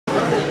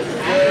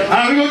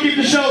We're going to keep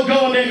the show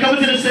going, man.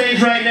 Coming to the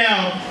stage right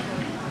now.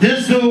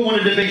 This dude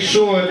wanted to make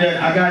sure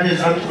that I got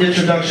his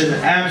introduction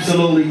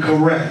absolutely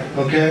correct,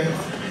 okay?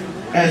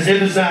 As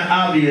if it's not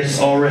obvious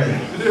already.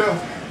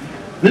 Yeah.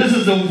 This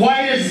is the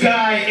whitest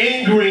guy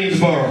in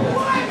Greensboro.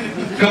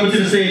 Coming to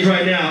the stage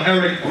right now,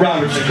 Erik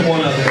Robertson. Come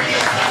on up here.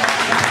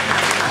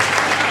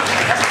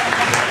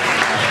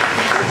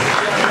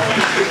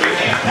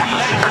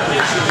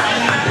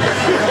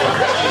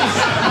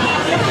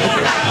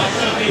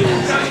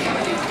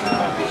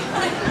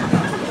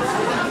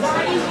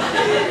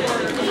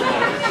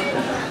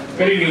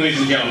 Good evening, ladies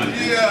and gentlemen.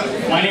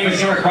 My name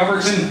is Erik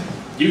Robertson.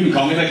 You can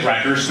call me the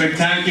Crackular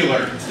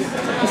Spectacular.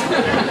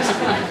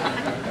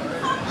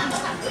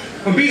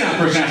 When B-Daht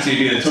first asked me to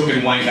be the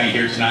token white guy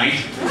here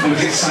tonight, I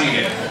was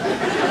excited.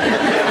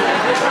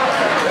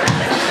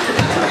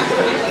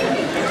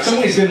 It's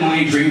always been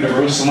my dream to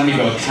roast somebody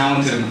both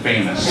talented and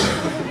famous.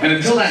 And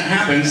until that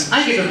happens,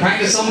 I get to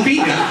practice on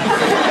B-Daht.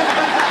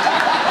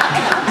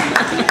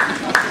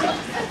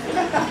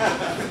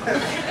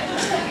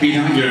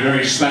 B-Daht, you're a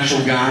very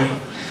special guy.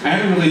 I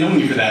haven't really known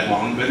you for that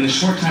long, but in the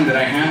short time that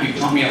I have, you've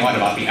taught me a lot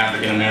about the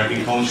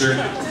African-American culture.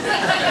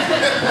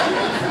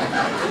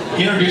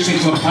 You introduced me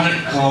to a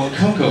product called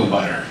cocoa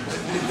butter.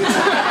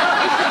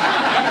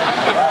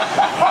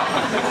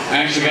 I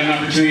actually got an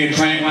opportunity to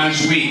try it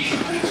last week,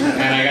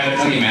 and I gotta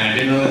tell you, man, I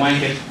didn't really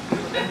like it.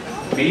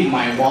 It made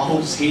my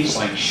waffles taste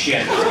like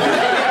shit.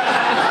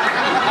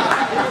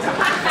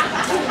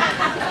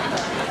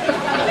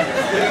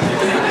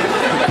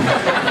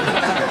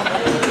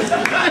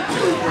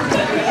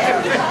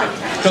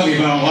 Tell me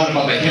about a lot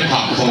about the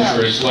hip-hop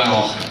culture as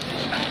well.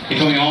 He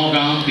told me all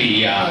about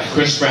the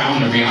Chris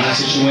Brown and Rihanna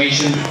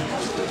situation.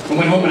 I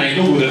went home and I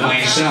Googled it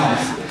myself.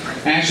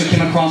 I actually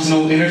came across an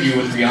old interview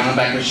with Rihanna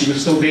back when she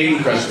was still dating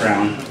Chris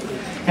Brown.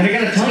 And I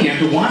gotta tell you,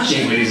 after watching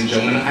it, ladies and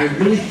gentlemen, I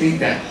really think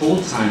that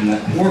whole time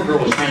that poor girl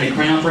was trying to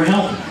cry out for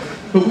help.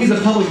 But we,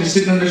 the public, just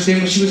didn't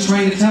understand what she was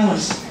trying to tell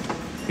us.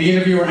 The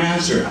interviewer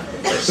asked her,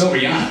 "So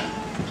Rihanna,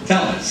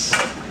 tell us,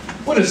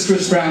 what does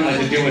Chris Brown like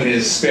to do in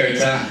his spare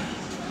time?"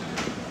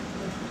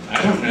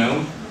 "I don't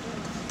know.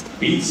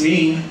 Beats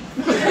me."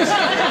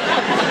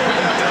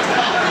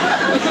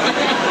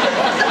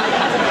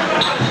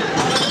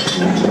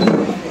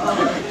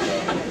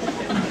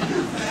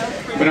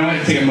 But I want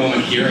to take a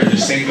moment here and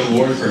just thank the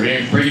Lord for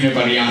bringing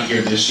everybody out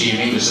here this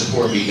evening to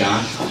support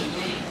B-Daht.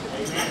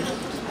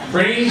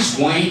 Praise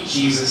white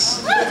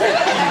Jesus.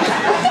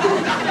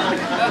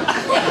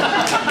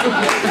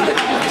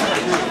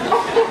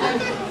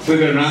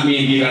 Believe it or not, me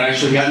and B-Daht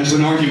actually got into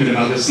an argument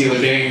about this the other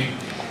day.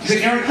 He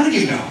said, "Erik, how do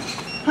you know?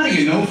 How do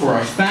you know for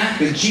a fact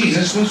that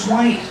Jesus was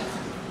white?"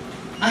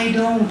 "I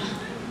don't.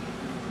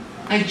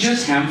 I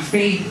just have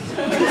faith."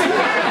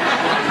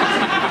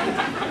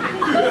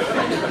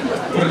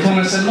 But I told him,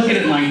 I said, look at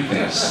it like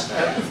this.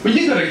 When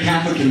you go to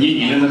Catholic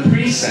Communion and the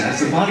priest says,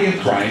 "The body of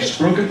Christ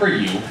broken for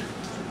you,"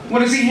 what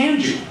does he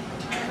hand you?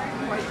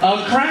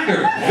 A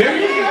cracker. There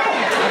you go.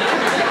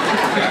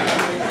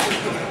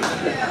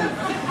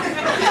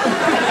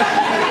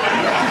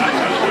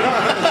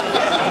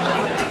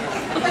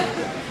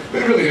 But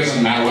it really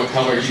doesn't matter what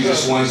color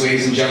Jesus was,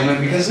 ladies and gentlemen,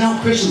 because now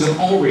Christians of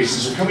all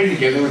races are coming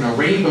together in a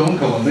rainbow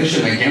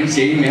coalition against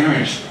gay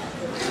marriage.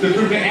 To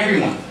prove to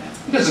everyone,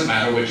 it doesn't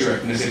matter what your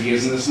ethnicity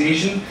is in this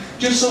nation,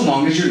 just so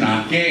long as you're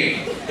not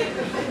gay.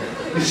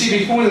 You see,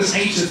 before this, I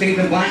used to think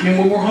that black men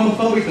were more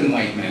homophobic than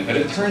white men, but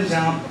it turns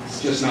out it's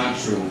just not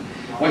true.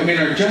 White men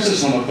are just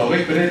as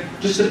homophobic, but it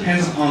just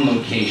depends upon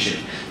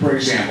location. For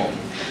example,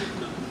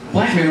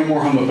 black men are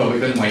more homophobic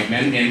than white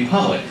men in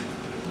public.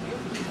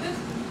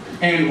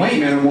 And white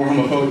men are more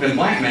homophobic than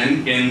black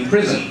men in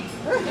prison.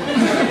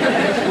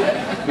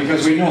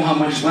 Because we know how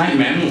much black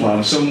men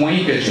love some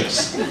white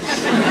bitches.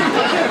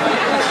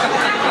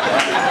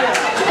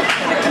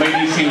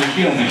 Ladies, can you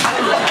feel me?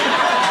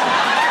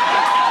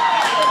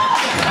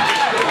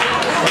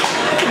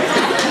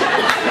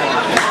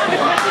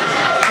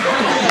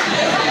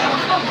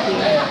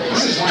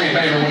 This is why if I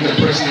ever went to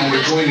prison, I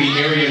would join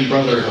the Aryan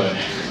Brotherhood.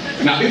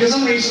 Not because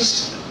I'm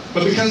racist,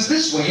 but because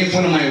this way, if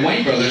one of my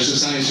white brothers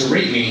decides to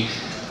rape me,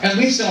 at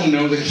least I'll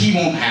know that he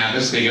won't have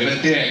as big of a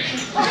dick.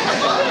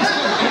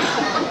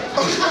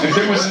 If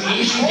there was an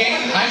Asian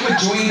gang, I would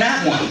join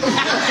that one.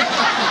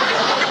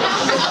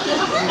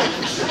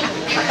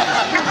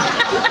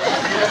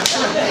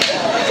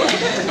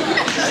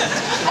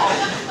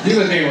 The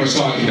other day I was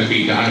talking to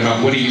B-Daht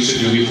about what he used to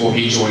do before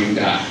he joined,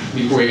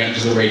 before he got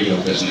into the radio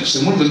business.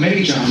 And one of the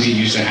many jobs he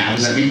used to have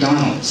was at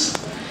McDonald's.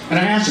 And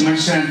I asked him, I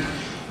said,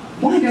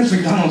 why does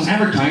McDonald's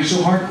advertise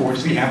so hardcore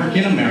to the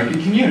African-American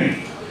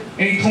community?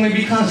 And he told me,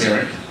 because,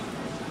 Erik,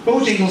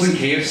 Bojangles and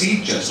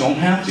KFC just don't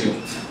have to.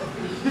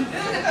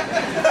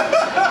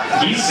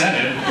 He said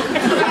it.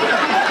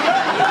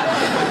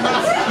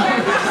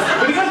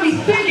 But it got me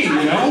thinking,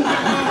 you know?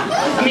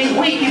 I mean,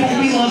 white people,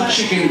 we love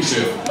chicken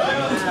too.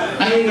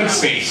 I mean, let's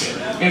face it.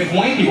 If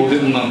white people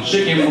didn't love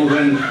chicken, well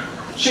then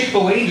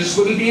Chick-fil-A just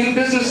wouldn't be in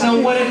business now,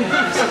 would it?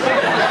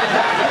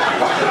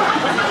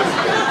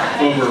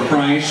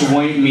 Overpriced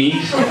white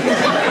meat.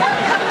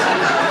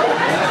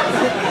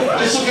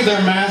 at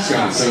their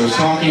mascots, those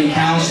talking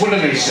cows. What do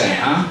they say,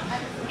 huh?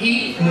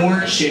 Eat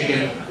more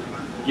chicken.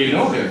 You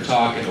know they're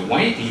talking to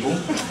white people.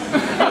 Because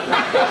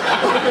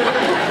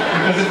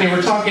if they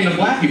were talking to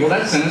black people,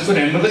 that sentence would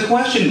end with a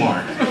question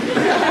mark.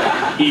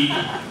 Eat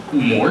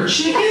more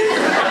chicken?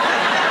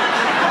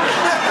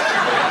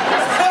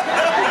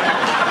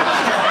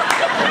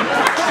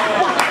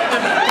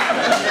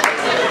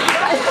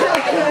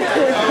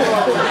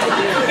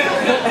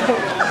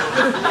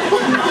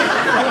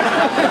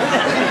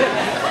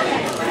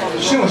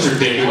 You know what's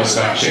ridiculous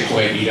about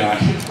Chick-fil-A,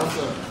 B-Daht?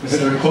 Is that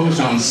they're closed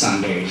on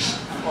Sundays.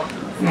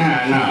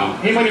 Nah, no.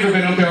 Anybody ever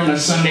been up there on a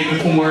Sunday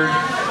before?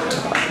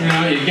 You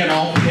know, you get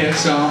all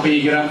pissed off and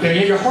you get up there. You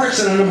have your heart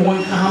set on number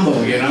one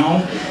combo, you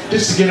know?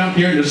 Just to get up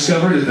here and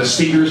discover that the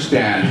speaker's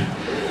dead.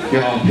 You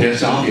get all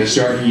pissed off, you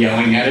start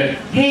yelling at it.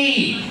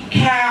 Hey,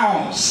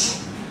 cows!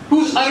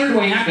 Whose udder do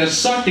I have to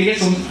suck to get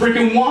some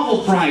freaking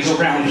waffle fries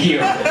around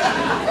here?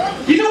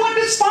 You know what?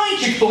 That's fine,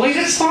 Chick-fil-A.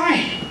 That's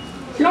fine.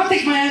 You know, I'll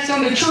take my ass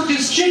down to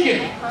Church's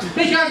Chicken.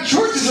 Thank God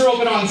churches are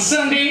open on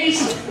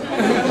Sundays.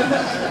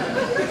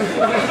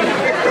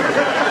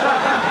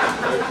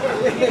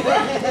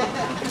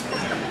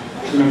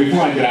 You know,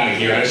 before I get out of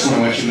here, I just want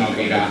to let you know,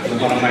 B-Daht, from the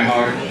bottom of my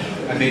heart,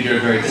 I think you're a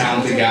very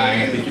talented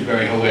guy. I think you're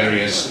very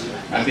hilarious.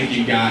 I think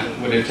you got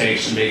what it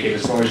takes to make it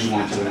as far as you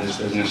want to in this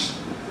business.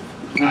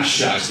 Not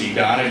shucks,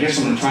 B-Daht. I guess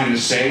what I'm trying to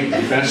say,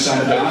 the best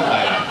son of Dot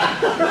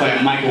by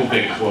a Michael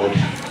Vick quote.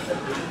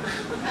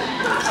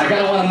 I got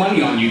a lot of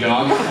money on you,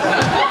 dog.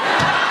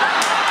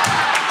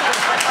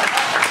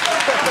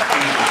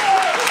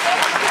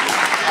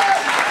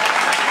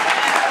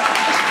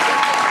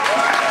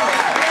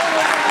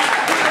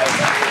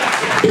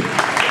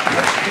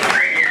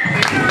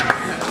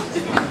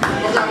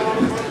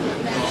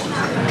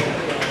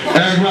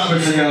 Erik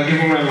Robertson, y'all. Give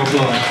him a round of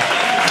applause.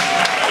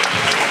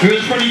 It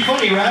was pretty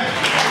funny, right?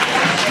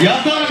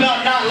 Y'all thought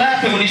about not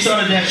laughing when he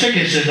started that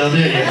chicken shit, though,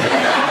 didn't you?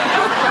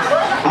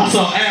 I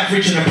saw Av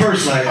reaching the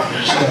purse like,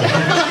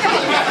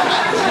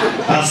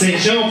 I said,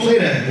 she don't play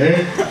that,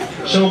 man.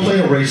 She don't play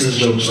the racist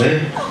jokes,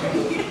 man.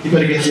 You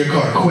better get to your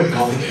car quick,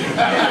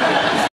 homie.